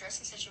live and address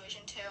the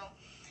situation too.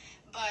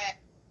 But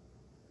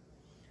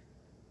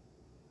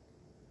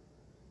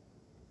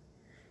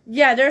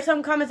yeah, there are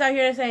some comments out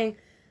here saying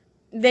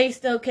they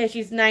still kiss.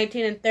 She's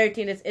 19 and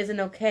 13. This isn't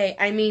okay.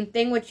 I mean,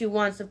 think what you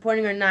want,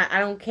 supporting or not. I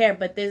don't care,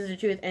 but this is the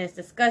truth and it's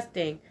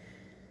disgusting.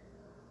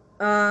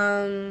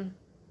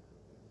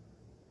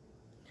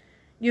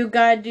 You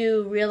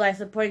gotta realize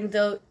supporting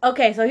Zoe.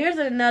 Okay, so here's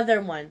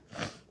another one.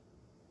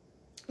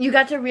 You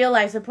got to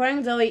realize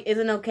supporting Zoe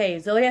isn't okay.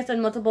 Zoe has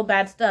done multiple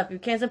bad stuff. You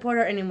can't support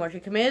her anymore.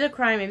 She committed a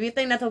crime. If you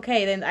think that's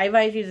okay, then I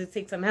advise you to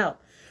seek some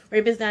help.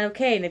 Rape is not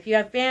okay. And if you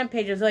have fan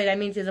page of Zoe, that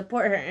means you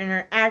support her in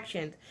her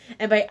actions.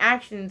 And by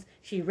actions,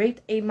 she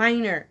raped a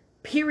minor.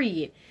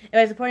 Period. And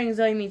by supporting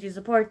Zoe means you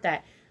support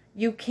that.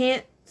 You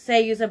can't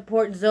say you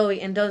support Zoe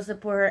and don't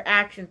support her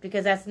actions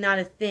because that's not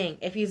a thing.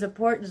 If you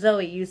support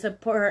Zoe, you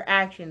support her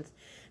actions.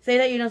 Say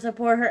that you don't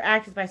support her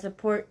actions but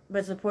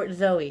support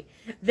Zoe.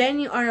 Then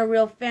you aren't a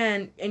real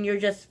fan and you're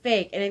just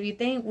fake. And if you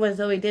think what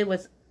Zoe did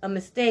was a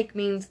mistake,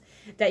 means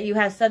that you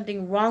have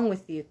something wrong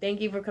with you.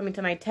 Thank you for coming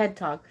to my TED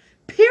Talk.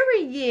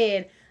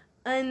 Period.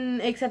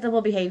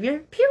 Unacceptable behavior.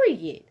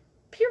 Period.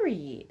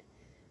 Period.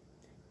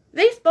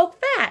 They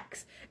spoke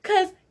facts.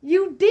 Because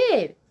you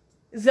did.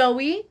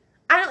 Zoe,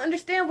 I don't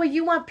understand why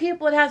you want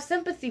people to have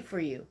sympathy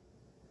for you.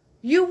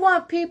 You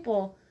want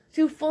people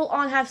to full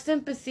on have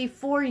sympathy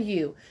for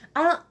you.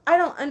 I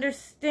don't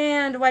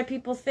understand why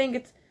people think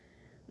it's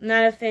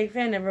not a fake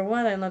fan. Never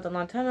was. I left a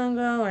long time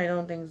ago. I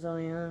don't think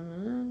Zoe. I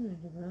don't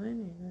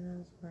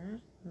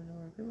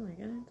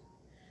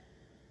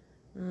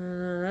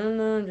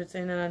know. I'm just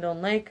saying that I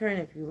don't like her,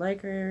 and if you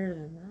like her,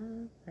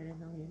 then I didn't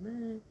know you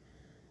meant.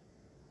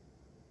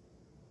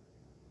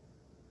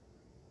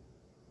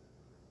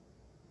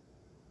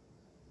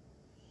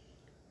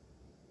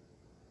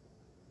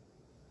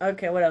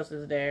 Okay, what else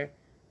is there?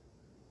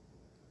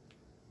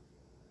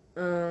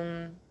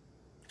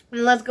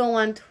 Let's go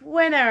on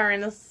Twitter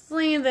and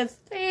see this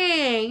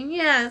thing.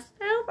 Yes,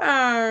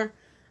 super.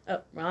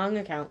 Oh, wrong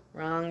account.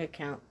 Wrong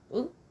account.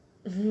 Ooh.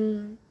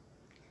 You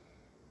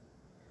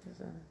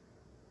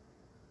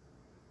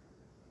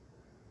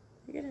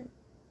get it?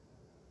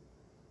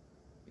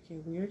 Okay,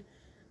 weird.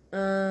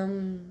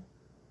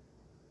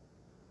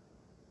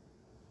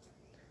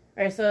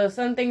 Alright, so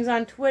some things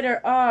on Twitter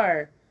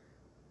are.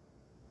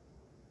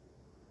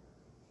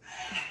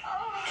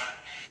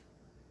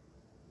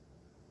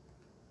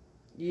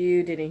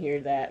 You didn't hear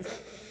that.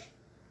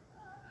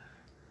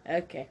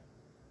 Okay.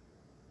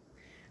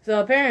 So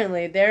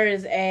apparently there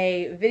is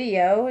a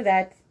video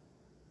that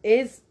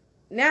is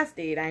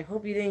nasty, and I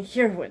hope you didn't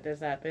hear what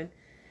just happened.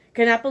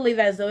 Cannot believe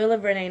that Zoe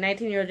Laverne, a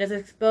 19-year-old,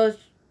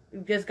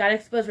 just got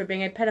exposed for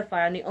being a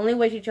pedophile, and the only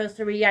way she chose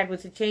to react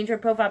was to change her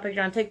profile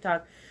picture on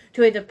TikTok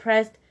to a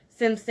depressed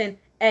Simpson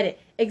edit.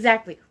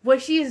 Exactly.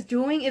 What she is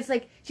doing is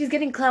like she's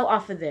getting clout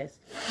off of this.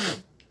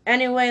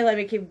 Anyway, let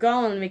me keep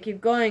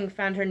going.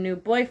 Found her new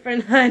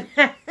boyfriend. Okay,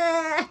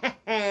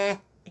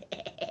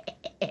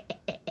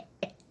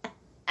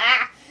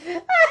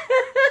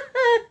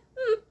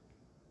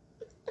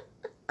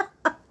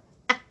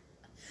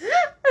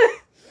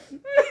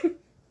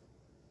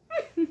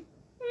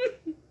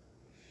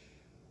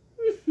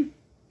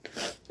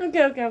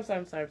 I'm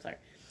sorry.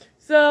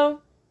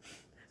 So,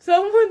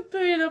 someone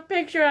tweeted a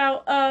picture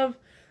out of,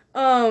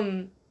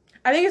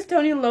 I think it's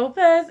Tony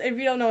Lopez. If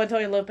you don't know what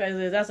Tony Lopez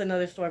is, that's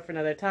another story for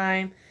another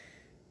time.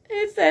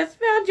 It says,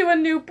 found you a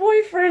new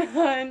boyfriend,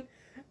 hun.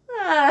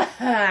 No,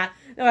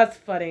 that's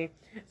funny.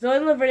 Zoe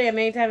Laverne had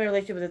many times in a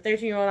relationship with a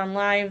 13-year-old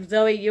online.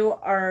 Zoe,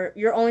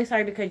 you're only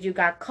sorry because you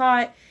got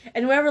caught.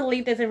 And whoever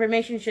leaked this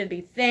information should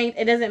be thanked.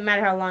 It doesn't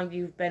matter how long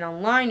you've been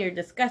online. You're a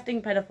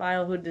disgusting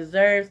pedophile who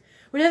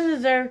doesn't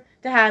deserve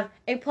to have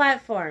a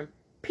platform.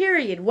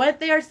 Period. What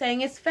they are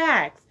saying is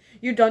facts.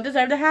 You don't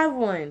deserve to have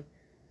one.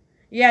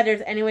 Yeah,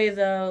 there's anyways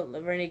though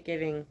Laverne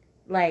giving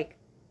like,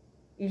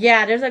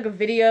 yeah, there's like a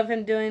video of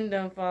him doing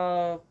don't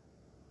fall.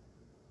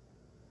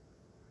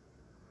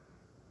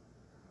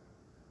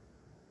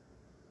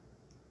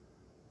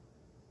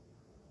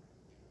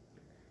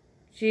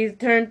 She's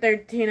turned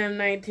 13, I'm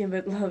 19,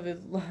 but love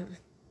is love.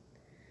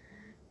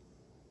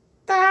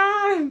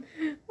 Damn!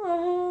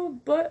 Oh,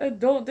 but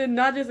adult did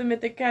not just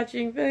admit to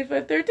catching feelings for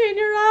a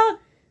 13-year-old.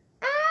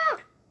 Ah!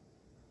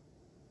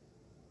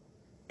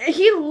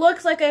 He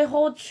looks like a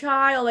whole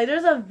child. Like,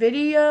 there's a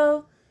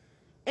video,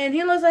 and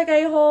he looks like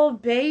a whole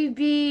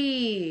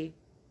baby.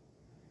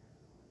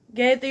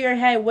 Get it through your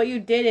head. What you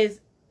did is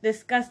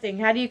disgusting.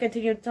 How do you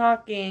continue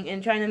talking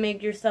and trying to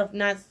make yourself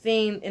not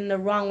seen in the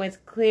wrong way? It's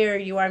clear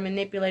you are a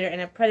manipulator and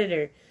a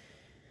predator.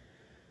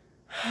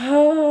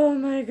 Oh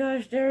my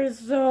gosh, there is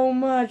so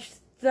much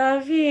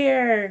stuff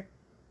here.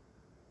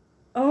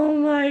 Oh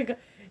my god.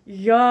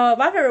 Yo,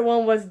 my favorite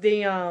one was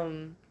the,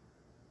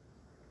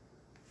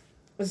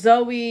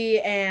 Zoe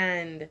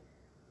and,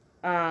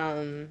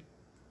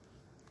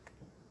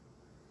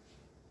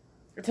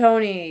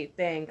 Tony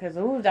thing. Because,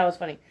 ooh, that was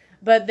funny.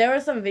 But there were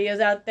some videos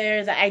out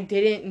there that I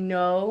didn't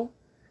know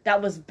that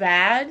was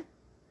bad.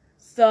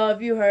 So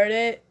if you heard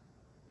it,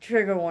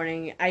 trigger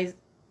warning. I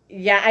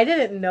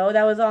didn't know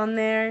that was on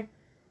there.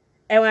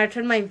 And when I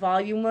turned my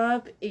volume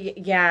up,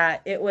 yeah,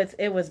 it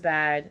was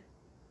bad.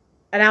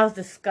 And that was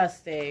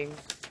disgusting.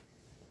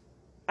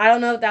 I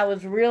don't know if that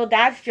was real.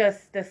 That's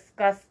just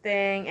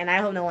disgusting. And I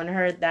hope no one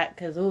heard that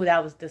because, ooh,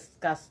 that was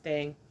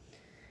disgusting.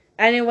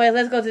 Anyways,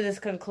 let's go to this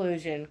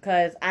conclusion.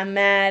 Because I'm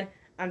mad.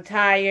 I'm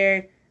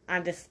tired.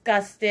 I'm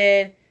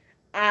disgusted.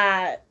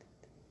 I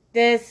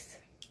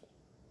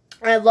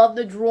love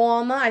the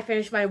drama. I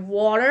finished my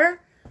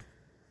water.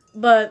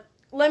 But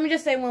let me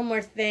just say one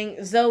more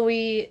thing.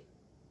 Zoe,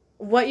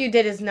 what you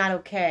did is not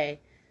okay.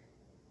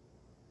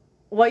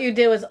 What you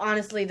did was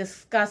honestly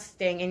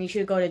disgusting, and you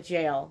should go to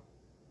jail.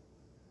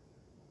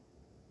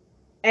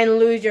 And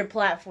lose your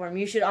platform.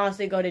 You should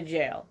honestly go to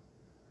jail.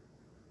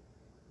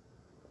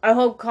 I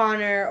hope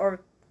Connor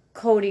or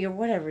Cody or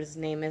whatever his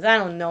name is, I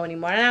don't know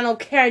anymore, and I don't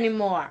care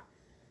anymore.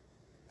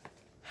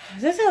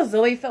 Is this how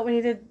Zoe felt when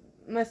he did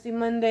Messy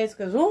Mondays?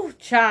 Because, ooh,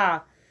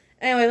 cha.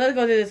 Anyway, let's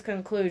go to this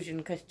conclusion,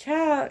 because,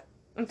 cha,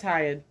 I'm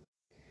tired.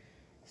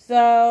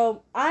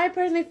 So, I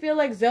personally feel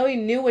like Zoe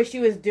knew what she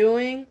was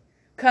doing,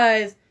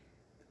 because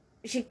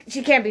she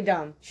can't be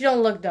dumb. She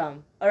don't look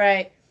dumb,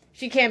 alright?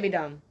 She can't be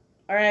dumb,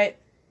 alright?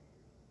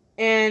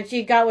 And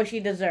she got what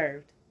she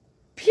deserved.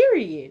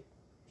 Period.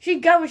 She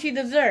got what she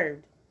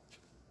deserved.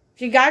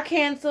 She got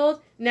canceled.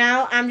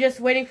 Now I'm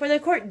just waiting for the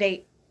court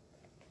date.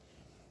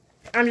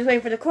 I'm just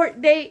waiting for the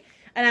court date.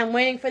 And I'm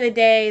waiting for the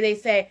day they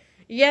say,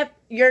 yep,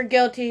 you're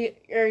guilty.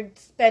 You're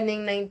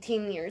spending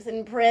 19 years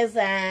in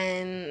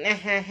prison.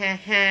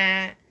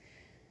 I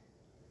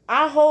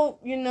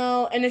hope,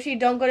 and if she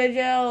don't go to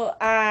jail,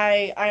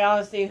 I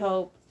honestly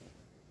hope.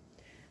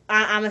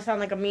 I'm going to sound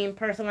like a mean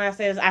person when I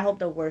say this. I hope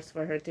the worst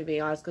for her, to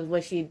be honest, because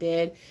what she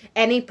did.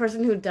 Any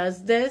person who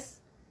does this,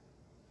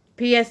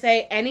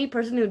 PSA, any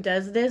person who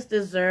does this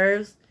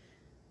deserves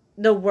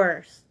the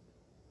worst.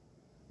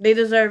 They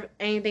deserve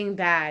anything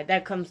bad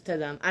that comes to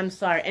them. I'm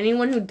sorry.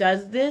 Anyone who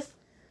does this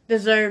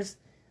deserves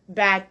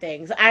bad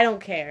things. I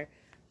don't care.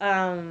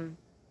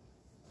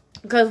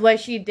 Because what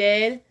she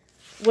did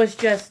was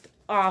just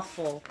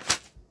awful.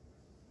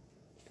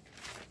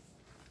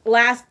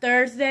 Last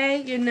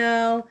Thursday,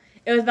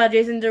 it was about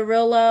Jason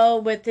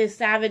Derulo with his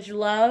Savage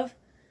Love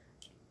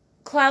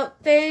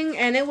clout thing,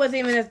 and it wasn't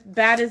even as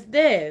bad as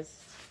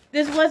this.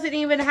 This wasn't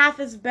even half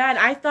as bad.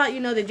 I thought,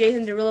 the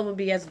Jason Derulo would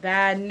be as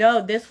bad.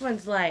 No, this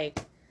one's like...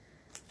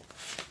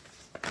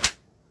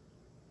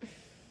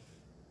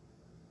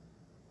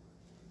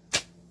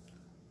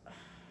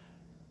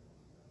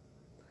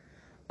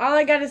 All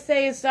I gotta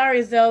say is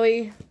sorry,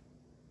 Zoe.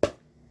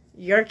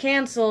 You're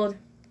canceled.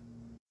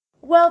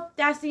 Well,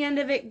 that's the end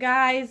of it,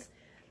 guys.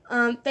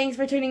 Thanks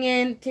for tuning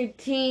in to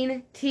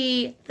Teen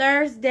Tea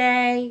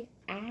Thursday.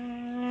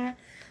 I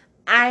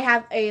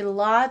have a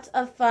lot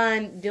of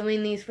fun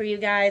doing these for you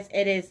guys.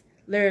 It is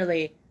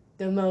literally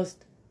the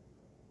most...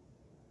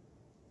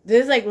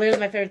 This is like literally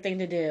my favorite thing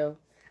to do.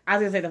 I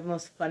was going to say the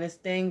most funnest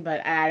thing,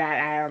 but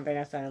I don't think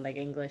that sounded like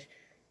English.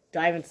 Do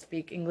I even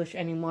speak English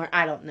anymore?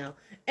 I don't know.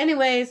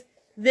 Anyways,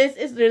 this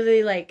is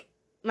literally like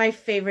my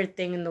favorite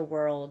thing in the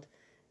world.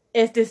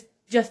 It's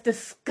just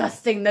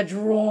disgusting. The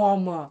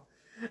drama.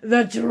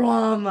 The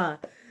drama.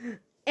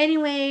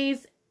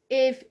 Anyways,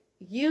 if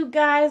you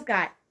guys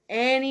got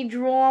any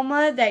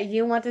drama that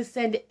you want to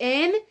send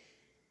in,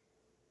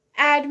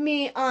 add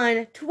me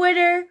on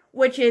Twitter,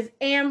 which is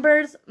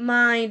Amber's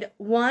Mind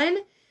 1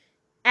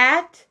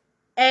 at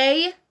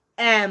AMBERSMIND1,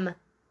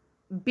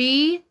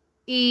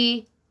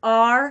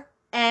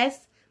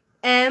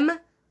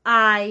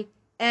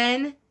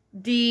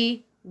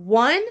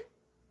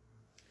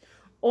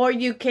 or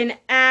you can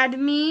add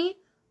me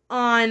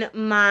on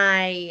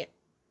my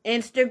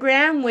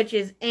Instagram, which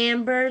is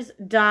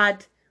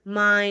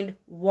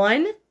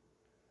ambers.mind1.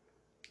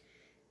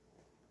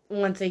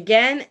 Once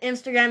again,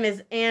 Instagram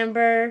is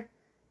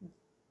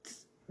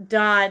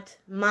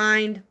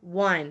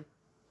amber.mind1.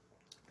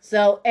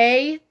 So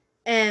AMBERS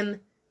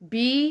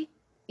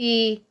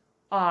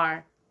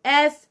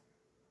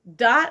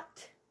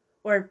dot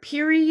or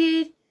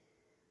period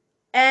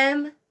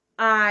MIND1.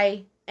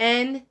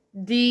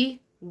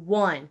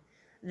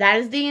 That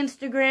is the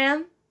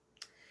Instagram.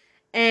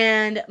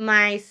 And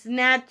my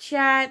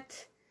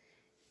Snapchat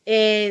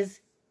is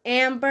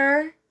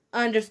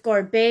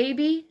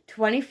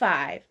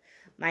Amber_baby25.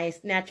 My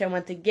Snapchat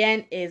once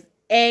again is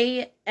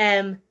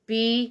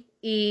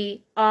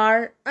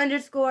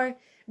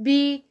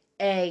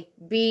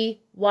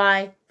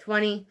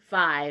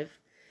AMBER_BABY25.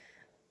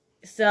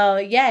 So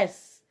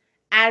yes,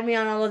 add me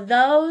on all of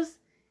those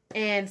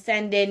and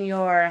send in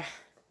your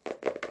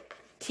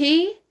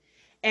tea,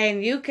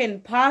 and you can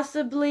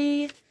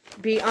possibly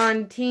be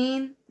on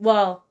Teen.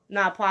 Well,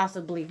 not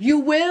possibly. You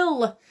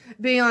will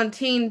be on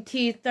Teen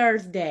Tea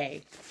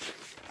Thursday.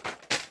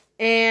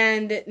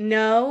 And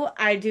no,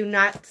 I do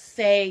not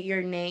say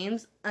your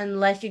names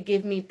unless you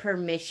give me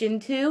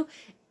permission to.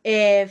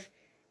 If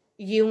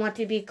you want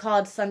to be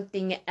called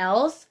something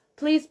else,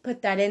 please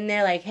put that in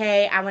there. Like,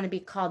 hey, I want to be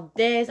called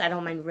this. I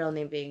don't mind real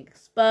name being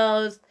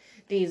exposed.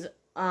 These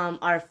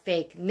are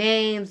fake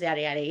names,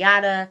 yada, yada,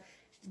 yada.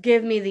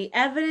 Give me the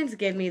evidence.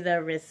 Give me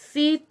the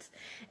receipts.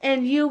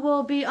 And you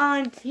will be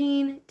on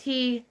Teen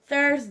Tea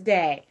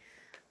Thursday.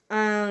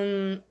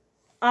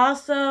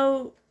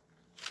 Also,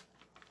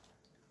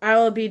 I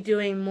will be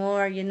doing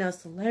more,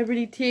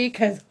 celebrity tea,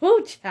 because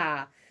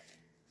hoocha,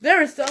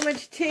 there is so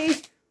much tea,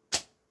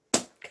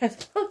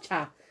 because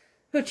hoocha.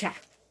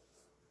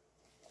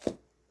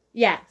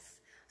 Yes,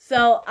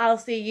 so I'll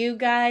see you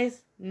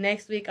guys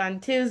next week on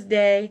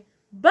Tuesday.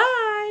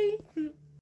 Bye!